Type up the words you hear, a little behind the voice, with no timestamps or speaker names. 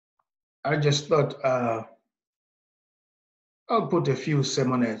I just thought I'll put a few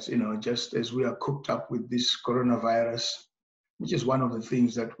sermonettes, just as we are cooked up with this coronavirus, which is one of the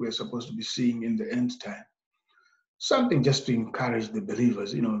things that we're supposed to be seeing in the end time. Something just to encourage the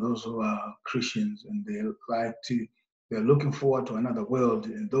believers, those who are Christians and they're looking forward to another world,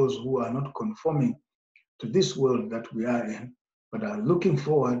 and those who are not conforming to this world that we are in, but are looking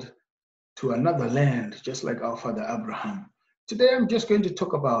forward to another land, just like our father Abraham. Today, I'm just going to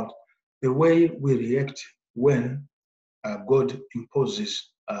talk about the way we react when God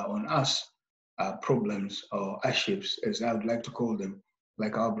imposes on us problems or hardships, as I would like to call them,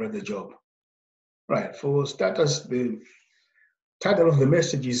 like our brother Job. Right, for starters, the title of the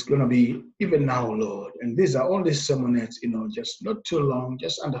message is going to be Even Now, Lord. And these are all these sermonettes, just not too long,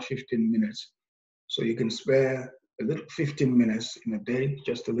 just under 15 minutes. So you can spare a little 15 minutes in a day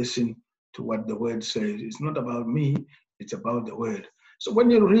just to listen to what the word says. It's not about me, it's about the word. So when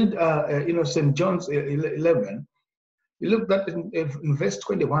you read, St. John's 11, you look at in verse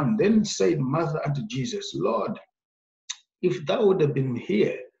 21, then said Martha unto Jesus, Lord, if thou would have been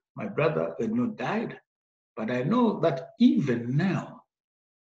here, my brother had not died. But I know that even now,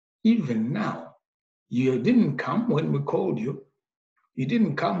 you didn't come when we called you. You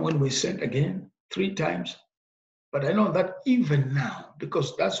didn't come when we sent again 3 times. But I know that even now,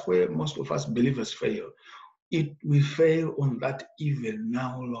 because that's where most of us believers fail, we fail on that even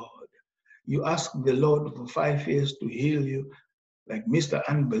now, Lord. You ask the Lord for 5 years to heal you, like Mr.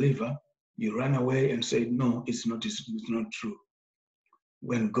 Unbeliever, you run away and say, no, it's not true.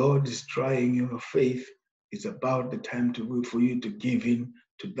 When God is trying your faith, it's about the time for you to give in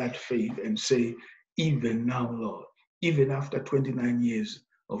to that faith and say, even now, Lord, even after 29 years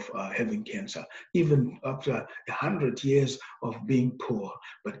of having cancer, even after 100 years of being poor,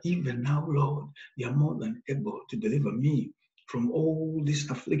 but even now, Lord, you're more than able to deliver me from all this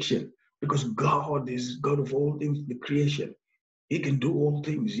affliction, because God is God of all things, the creation. He can do all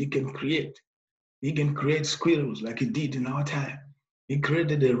things. He can create. He can create squirrels like he did in our time. He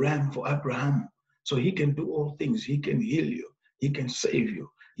created a ram for Abraham. So he can do all things. He can heal you. He can save you.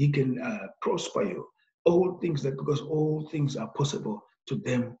 He can prosper you. All things because all things are possible to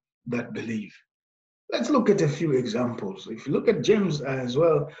them that believe. Let's look at a few examples. If you look at James as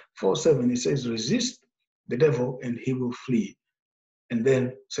well, 4:7, it says, resist the devil and he will flee. And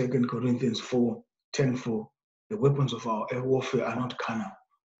then 2 Corinthians 4:10, the weapons of our warfare are not carnal,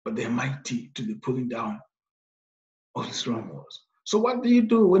 but they're mighty to the pulling down of the strongholds. So what do you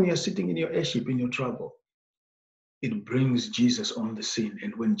do when you're sitting in your airship in your trouble? It brings Jesus on the scene.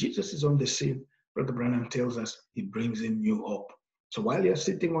 And when Jesus is on the scene, Brother Branham tells us he brings in new hope. So while you're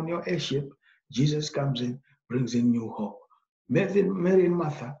sitting on your airship, Jesus comes in, brings in new hope. Mary and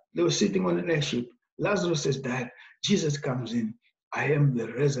Martha, they were sitting on an airship. Lazarus has died. Jesus comes in. I am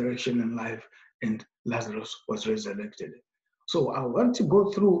the resurrection and life. And Lazarus was resurrected. So I want to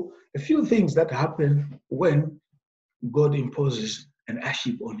go through a few things that happen when God imposes an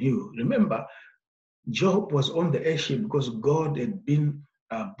airship on you. Remember, Job was on the airship because God had been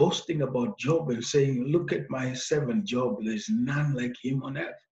boasting about Job and saying, look at my servant Job, there's none like him on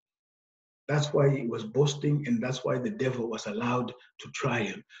earth. That's why he was boasting, and that's why the devil was allowed to try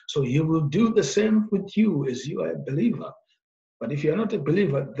him. So he will do the same with you as you are a believer. But if you're not a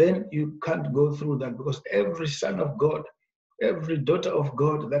believer, then you can't go through that, because every son of God, every daughter of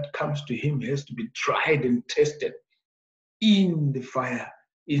God that comes to him has to be tried and tested in the fire,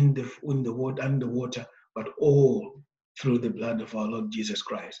 in the water, underwater, but all through the blood of our Lord Jesus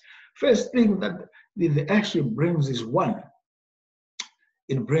Christ. First thing that the airship brings is one.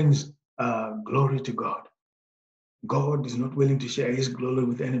 It brings glory to God. God is not willing to share his glory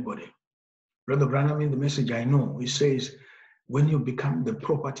with anybody. Brother Branham, in the message I know, he says, when you become the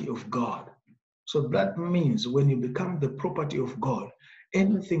property of God. So that means when you become the property of God,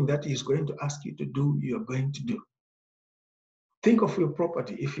 anything that he's going to ask you to do, you're going to do. Think of your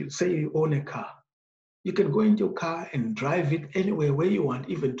property. If you say you own a car, you can go into your car and drive it anywhere where you want,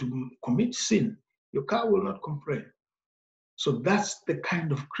 even to commit sin. Your car will not complain. So that's the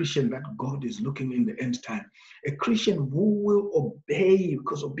kind of Christian that God is looking in the end time. A Christian who will obey,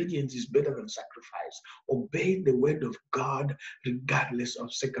 because obedience is better than sacrifice. Obey the word of God regardless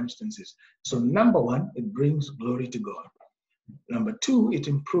of circumstances. So number one, it brings glory to God. Number two, it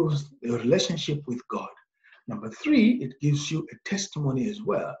improves the relationship with God. Number three, it gives you a testimony as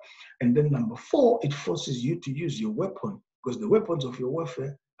well. And then number four, it forces you to use your weapon, because the weapons of your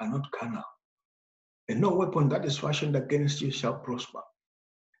warfare are not carnal. And no weapon that is fashioned against you shall prosper.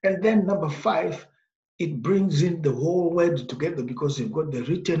 And then number five, it brings in the whole word together, because you've got the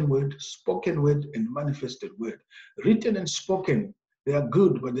written word, spoken word, and manifested word. Written and spoken They are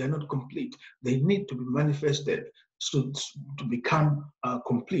good, but they are not complete. They need to be manifested to become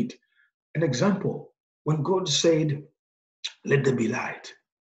complete. An example, when God said, let there be light.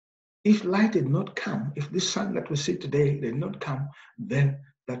 If light did not come, if this sun that we see today did not come, then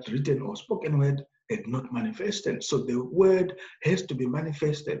that written or spoken word had not manifested. So the word has to be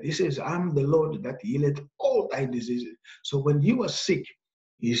manifested. He says, I'm the Lord that healeth all thy diseases. So when you are sick,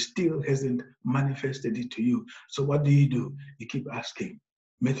 he still hasn't manifested it to you. So what do? You keep asking.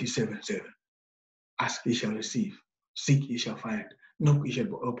 Matthew 7:7. Ask, ye shall receive. Seek, ye shall find. Knock, ye shall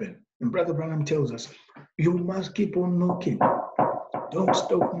be open. And Brother Branham tells us, you must keep on knocking. Don't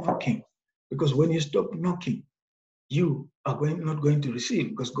stop knocking. Because when you stop knocking, you are not going to receive,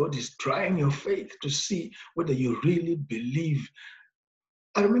 because God is trying your faith to see whether you really believe.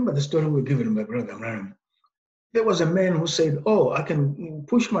 I remember the story we were given by Brother Branham. There was a man who said, oh, I can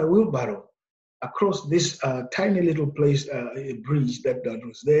push my wheelbarrow across this tiny little place, a bridge that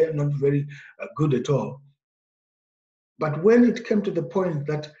was there, not very good at all. But when it came to the point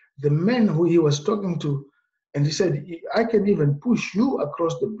that the man who he was talking to, and he said, I can even push you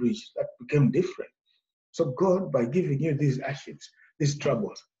across the bridge, that became different. So God, by giving you these ashes, these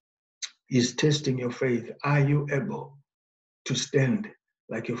troubles, is testing your faith. Are you able to stand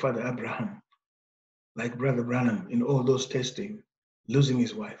like your father Abraham, like Brother Branham in all those testing, losing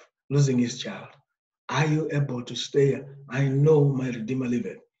his wife, losing his child? Are you able to stay? I know my Redeemer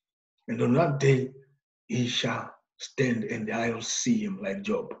liveth, and on that day he shall stand, and I will see him like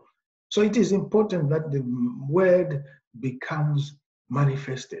Job. So it is important that the word becomes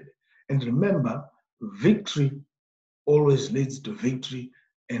manifested. And remember, victory always leads to victory,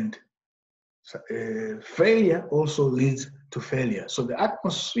 and failure also leads to failure. So the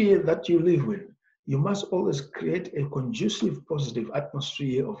atmosphere that you live with, you must always create a conducive, positive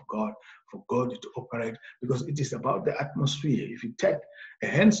atmosphere of God for God to operate, because it is about the atmosphere. If you take a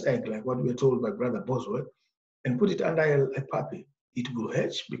hen's egg, like what we were told by Brother Bosworth, and put it under a puppy, it will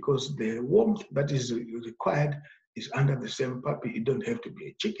hatch, because the warmth that is required is under the same puppy. It don't have to be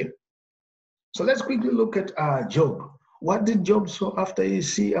a chicken. So let's quickly look at Job. What did Job saw after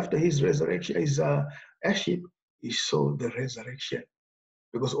his resurrection, his airship? He saw the resurrection,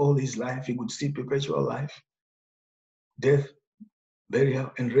 because all his life he could see perpetual life, death,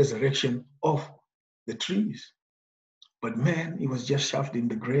 burial, and resurrection of the trees. But man, he was just shoved in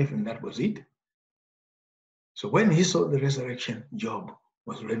the grave, and that was it. So when he saw the resurrection, Job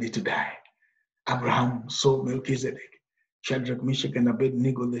was ready to die. Abraham saw Melchizedek. Shadrach, Meshach, and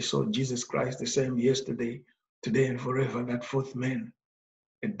Abednego, they saw Jesus Christ the same yesterday, today, and forever, that fourth man.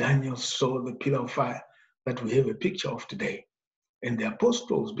 And Daniel saw the pillar of fire that we have a picture of today. And the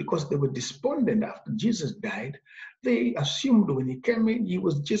apostles, because they were despondent after Jesus died, they assumed when he came in, he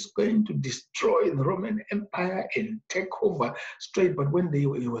was just going to destroy the Roman Empire and take over straight. But when he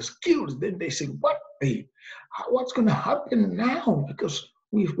was killed, then they said, what's going to happen now? Because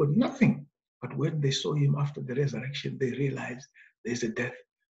we've got nothing. But when they saw him after the resurrection, they realized there's a death,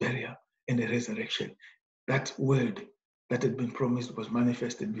 burial, and a resurrection. That word that had been promised was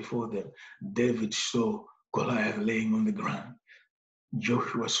manifested before them. David saw Goliath laying on the ground.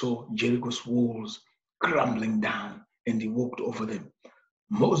 Joshua saw Jericho's walls crumbling down, and he walked over them.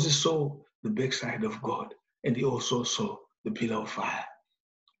 Moses saw the backside of God, and he also saw the pillar of fire.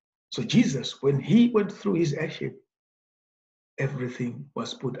 So Jesus, when he went through his airship, everything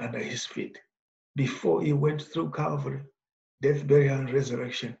was put under his feet. Before he went through Calvary, death, burial, and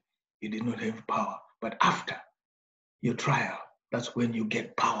resurrection, he did not have power. But after your trial, that's when you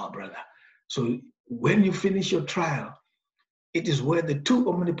get power, brother. So when you finish your trial, it is where the two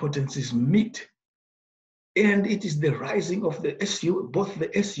omnipotencies meet. And it is the rising of the SU, both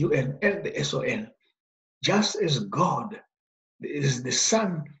the SUN and the SON. Just as God, as the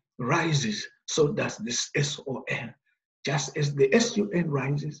sun rises, so does this SON. Just as the SUN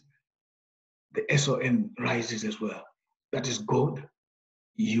rises, the SON rises as well. That is God,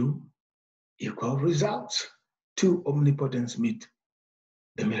 you, equal results. Two omnipotents meet.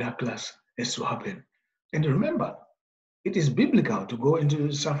 The miraculous has to happen. And remember, it is biblical to go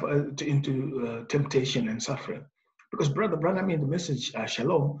into temptation and suffering, because Brother Branham in the message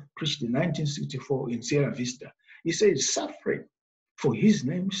Shalom preached in 1964 in Sierra Vista. He said, suffering for his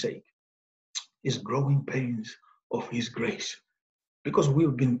name's sake is growing pains of his grace, because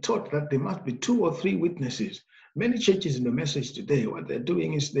we've been taught that there must be 2 or 3 witnesses. Many churches in the message today, what they're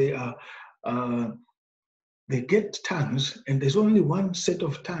doing is they get tongues, and there's only one set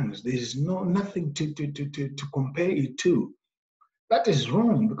of tongues. There is nothing to compare it to. That is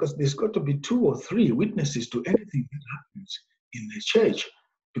wrong, because there's got to be 2 or 3 witnesses to anything that happens in the church,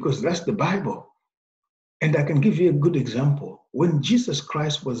 because that's the Bible. And I can give you a good example. when Jesus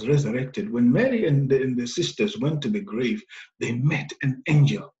Christ was resurrected, when Mary and the sisters went to the grave, they met an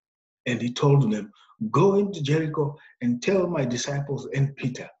angel, and he told them, go into Jericho and tell my disciples and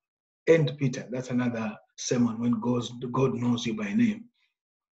Peter. And Peter, that's another sermon when God knows you by name.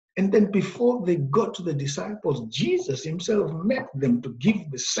 And then before they got to the disciples, Jesus himself met them to give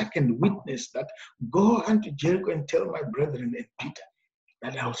the second witness that go unto Jericho and tell my brethren and Peter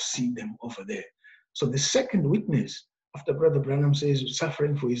that I'll see them over there. So the second witness, after Brother Branham says,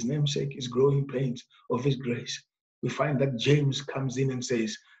 suffering for his namesake is growing pains of his grace, we find that James comes in and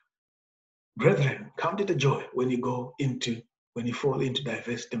says, brethren, count it a joy when you fall into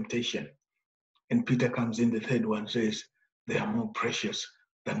diverse temptation. And Peter comes in, the third one, says, they are more precious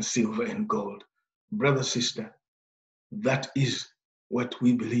than silver and gold. Brother, sister, that is what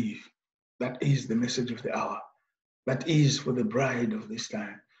we believe. That is the message of the hour. That is for the bride of this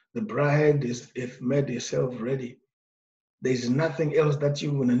time. The bride has made herself ready. There's nothing else that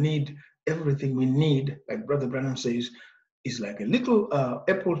you're going to need. Everything we need, like Brother Branham says, is like a little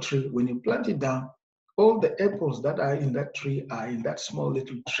apple tree. When you plant it down, all the apples that are in that tree are in that small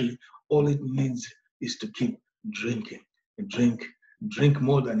little tree. All it needs is to keep drinking. Drink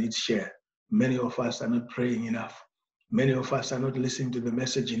more than its share. Many of us are not praying enough. Many of us are not listening to the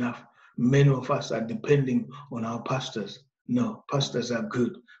message enough. Many of us are depending on our pastors. No, pastors are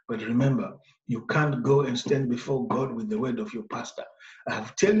good. But remember, you can't go and stand before God with the word of your pastor. I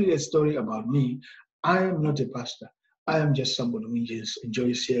have tell you a story about me. I am not a pastor. I am just somebody who just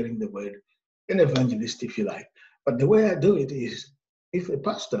enjoys sharing the word, an evangelist if you like. But the way I do it is, if a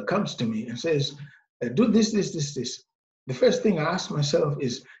pastor comes to me and says, do this, the first thing I ask myself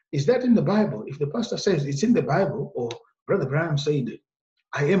is that in the Bible? If the pastor says it's in the Bible, or Brother Branham said it,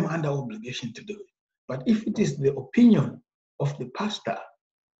 I am under obligation to do it. But if it is the opinion of the pastor,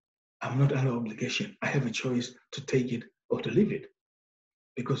 I'm not under obligation. I have a choice to take it or to leave it,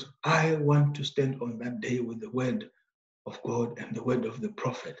 because I want to stand on that day with the word of God and the word of the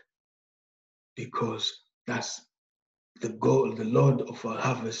prophet, because that's the goal. The Lord of our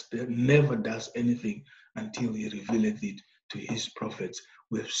harvest never does anything until he revealeth it to his prophets.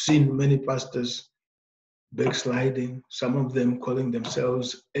 We've seen many pastors backsliding, some of them calling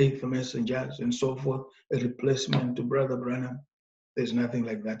themselves eighth messengers and so forth, a replacement to Brother Branham. There's nothing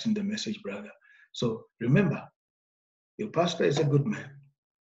like that in the message, brother. So remember, your pastor is a good man,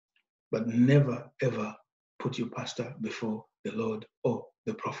 but never ever put your pastor before the Lord or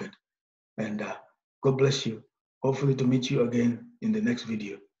the prophet. And God bless you. Hopefully to meet you again in the next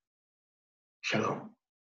video. Shalom.